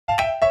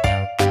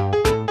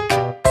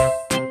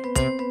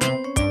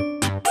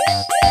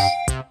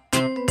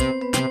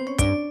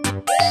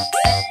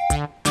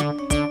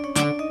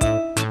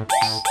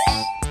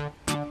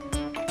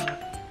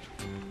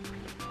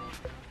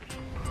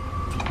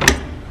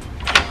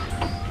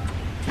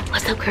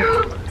What's up,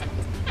 girl?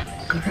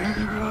 Girl,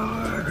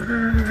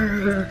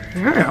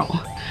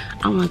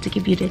 I want to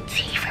give you the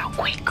tea real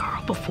quick,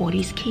 girl, before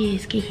these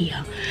kids get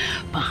here.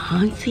 But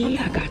hunty,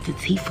 I got the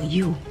tea for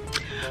you.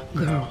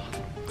 Girl,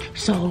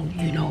 so,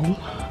 you know,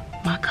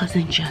 my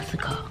cousin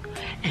Jessica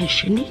and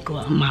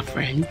Shaniqua, my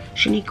friend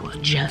Shaniqua,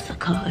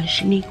 Jessica and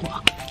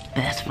Shaniqua,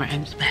 best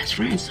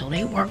friends, so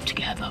they work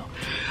together.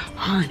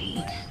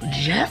 Honey,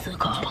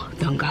 Jessica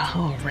done got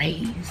her a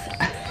raise.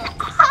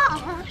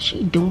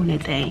 She doing the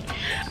thing.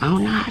 I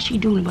don't know how she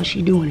doing it, but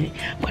she doing it.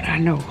 But I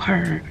know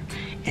her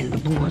and the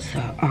boys,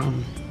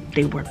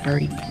 they work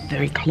very,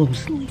 very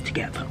closely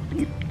together.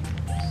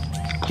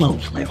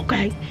 Closely,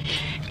 okay?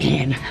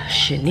 And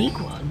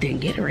Shaniqua didn't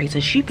get a raise,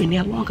 and she been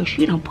there longer.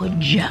 She done put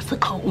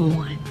Jessica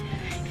on.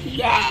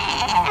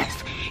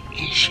 Yes!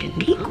 And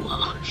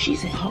Shaniqua,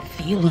 she's in her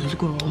feelings,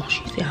 girl.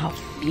 She's in her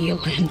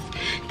feelings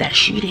that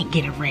she didn't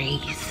get a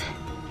raise.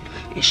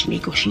 And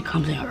Shaniqua, she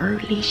comes in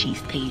early, she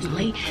stays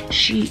late.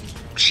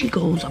 She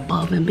goes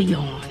above and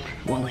beyond.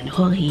 Well, in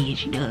her head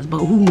she does, but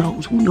who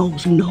knows?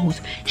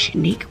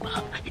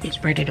 Shaniqua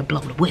is ready to blow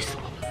the whistle.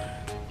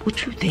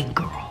 What you think,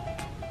 girl?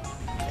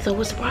 So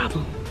what's the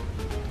problem?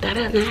 That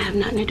doesn't have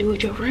nothing to do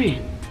with your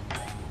friend.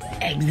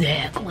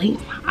 Exactly.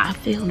 I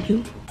feel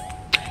you.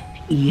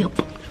 Yep.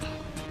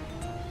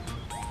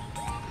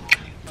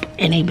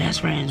 And they best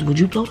friends. Would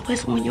you blow the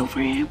whistle on your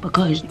friend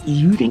because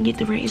you didn't get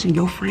the raise and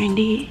your friend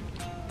did?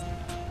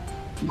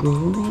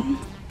 Girl,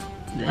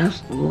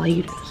 that's the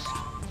latest.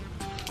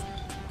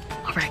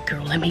 All right,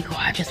 girl, let me go.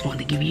 I just wanted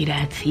to give you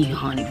that tea,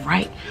 honey,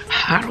 right?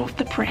 Hot off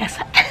the press.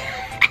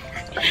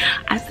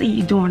 I see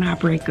you during our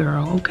break,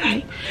 girl,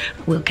 okay?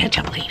 We'll catch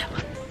up later.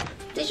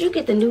 Did you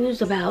get the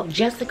news about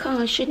Jessica and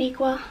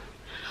Shaniqua?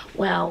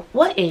 Well,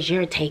 what is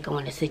your take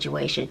on the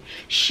situation?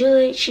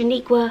 Should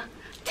Shaniqua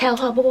tell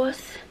her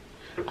boss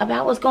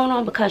about what's going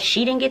on because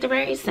she didn't get the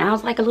raise?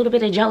 Sounds like a little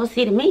bit of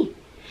jealousy to me.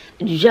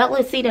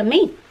 Jealousy to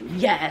me.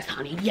 Yes,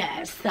 honey,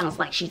 yes. Sounds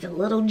like she's a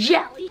little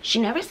jelly. She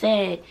never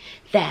said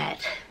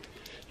that,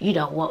 you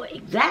know, what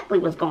exactly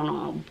was going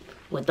on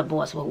with the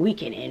boss. What we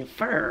can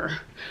infer,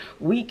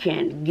 we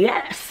can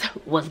guess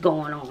what's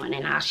going on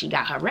and how she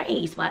got her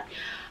raise, but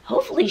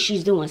hopefully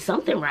she's doing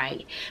something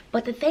right.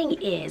 But the thing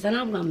is, and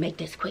I'm gonna make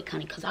this quick,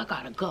 honey, because I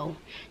gotta go.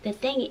 The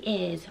thing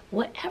is,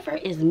 whatever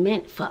is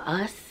meant for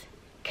us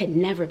can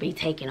never be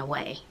taken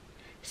away.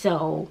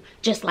 So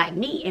just like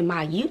me and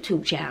my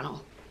YouTube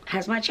channel,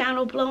 has my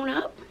channel blown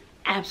up?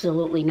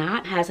 Absolutely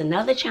not. Has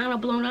another channel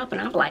blown up? And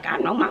I'm like, I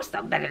know my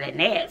stuff better than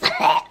theirs.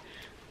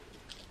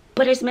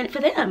 But it's meant for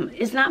them.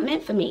 It's not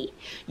meant for me.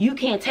 You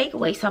can't take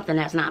away something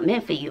that's not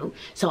meant for you.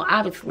 So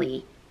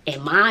obviously,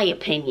 in my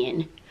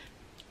opinion,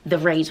 the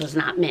raise was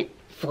not meant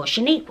for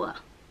Shaniqua.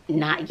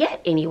 Not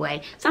yet,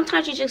 anyway.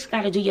 Sometimes you just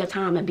got to do your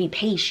time and be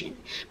patient.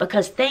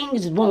 Because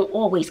things won't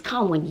always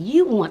come when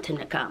you want them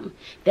to come.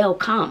 They'll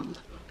come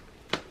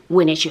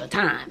when it's your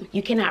time.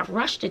 You cannot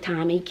rush the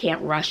time and you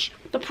can't rush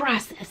the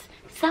process.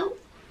 So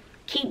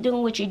keep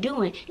doing what you're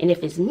doing, and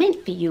if it's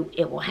meant for you,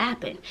 it will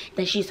happen.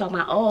 Then she's talking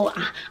about, oh,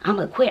 I'm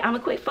gonna quit. I'm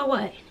gonna quit for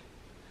what?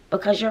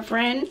 Because your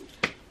friend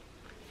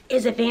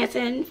is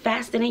advancing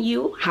faster than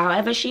you.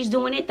 However she's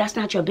doing it, that's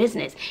not your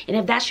business. And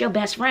if that's your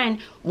best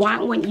friend, why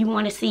wouldn't you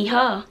want to see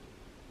her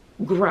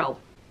grow?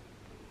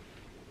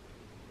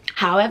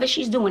 However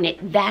she's doing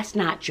it, that's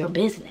not your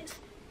business.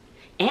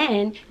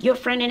 And your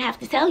friend didn't have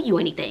to tell you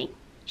anything.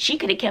 She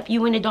could have kept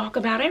you in the dark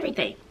about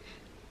everything.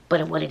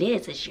 But what it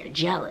is you're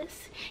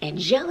jealous. And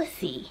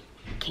jealousy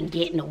can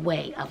get in the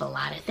way of a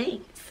lot of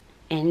things.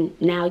 And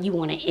now you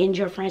want to end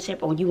your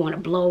friendship, or you want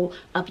to blow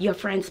up your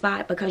friend's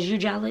spot because you're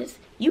jealous.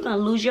 You're going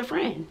to lose your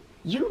friend.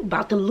 You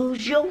about to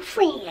lose your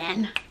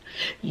friend.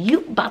 You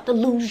about to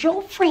lose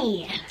your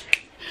friend.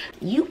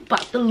 You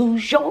about to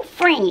lose your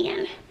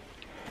friend.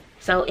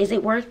 So is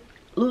it worth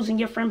losing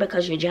your friend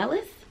because you're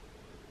jealous?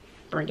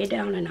 Bring it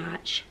down a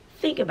notch.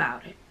 Think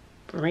about it.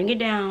 Bring it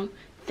down.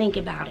 Think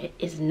about it.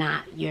 It's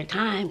not your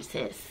time,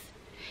 sis.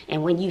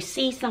 And when you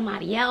see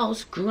somebody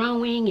else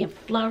growing and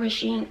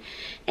flourishing,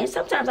 and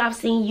sometimes I've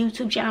seen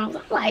YouTube channels,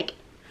 I'm like,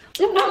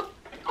 I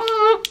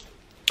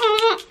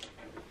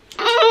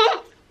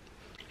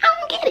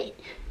don't get it.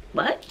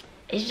 But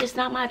it's just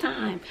not my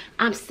time.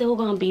 I'm still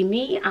gonna be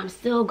me. I'm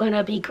still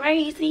gonna be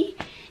crazy.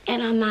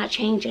 And I'm not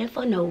changing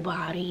for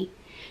nobody.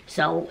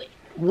 So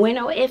when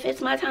or if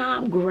it's my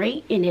time,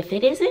 great. And if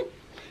it isn't,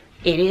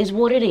 it is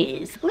what it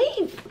is.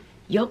 Leave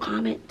your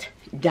comment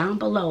down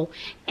below.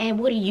 And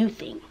what do you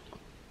think?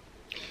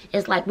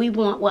 It's like we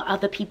want what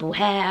other people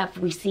have.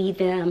 We see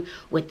them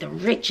with the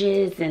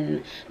riches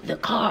and the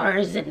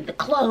cars and the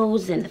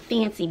clothes and the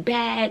fancy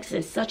bags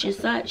and such,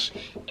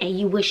 and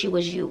you wish it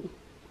was you.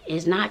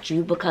 It's not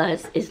you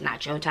because it's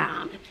not your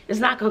time. It's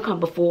not gonna come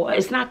before.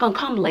 It's not gonna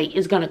come late.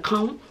 It's gonna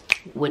come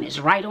when it's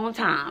right on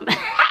time.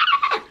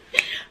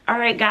 All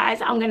right,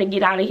 guys, I'm gonna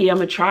get out of here. I'm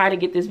gonna try to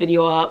get this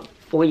video up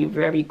for you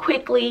very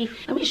quickly.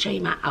 Let me show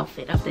you my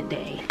outfit of the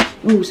day.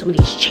 Move some of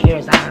these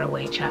chairs out of the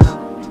way,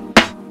 child.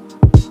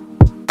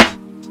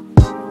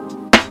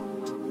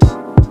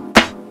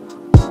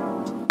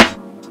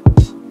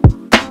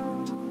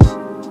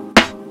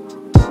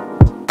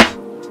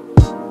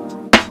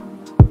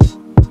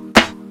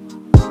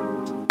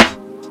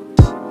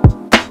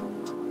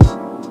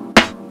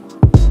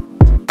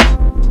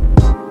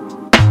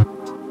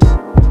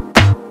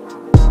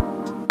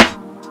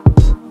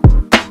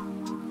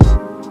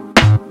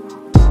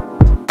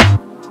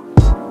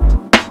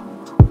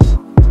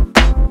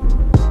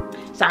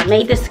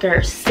 made this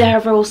skirt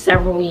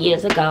several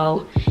years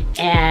ago,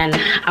 and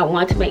I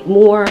wanted to make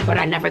more, but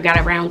I never got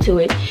around to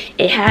it.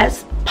 It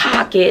has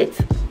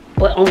pockets,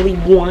 but only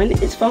one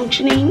is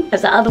functioning,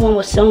 as the other one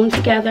was sewn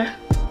together.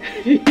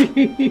 You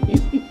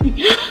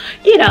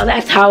know,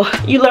 that's how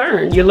you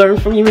learn. You learn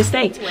from your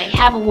mistakes. Anyway,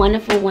 have a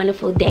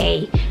wonderful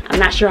day. I'm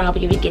not sure I'll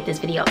be able to get this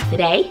video up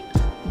today,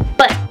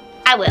 but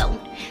I will.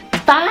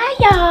 Bye,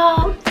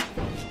 y'all.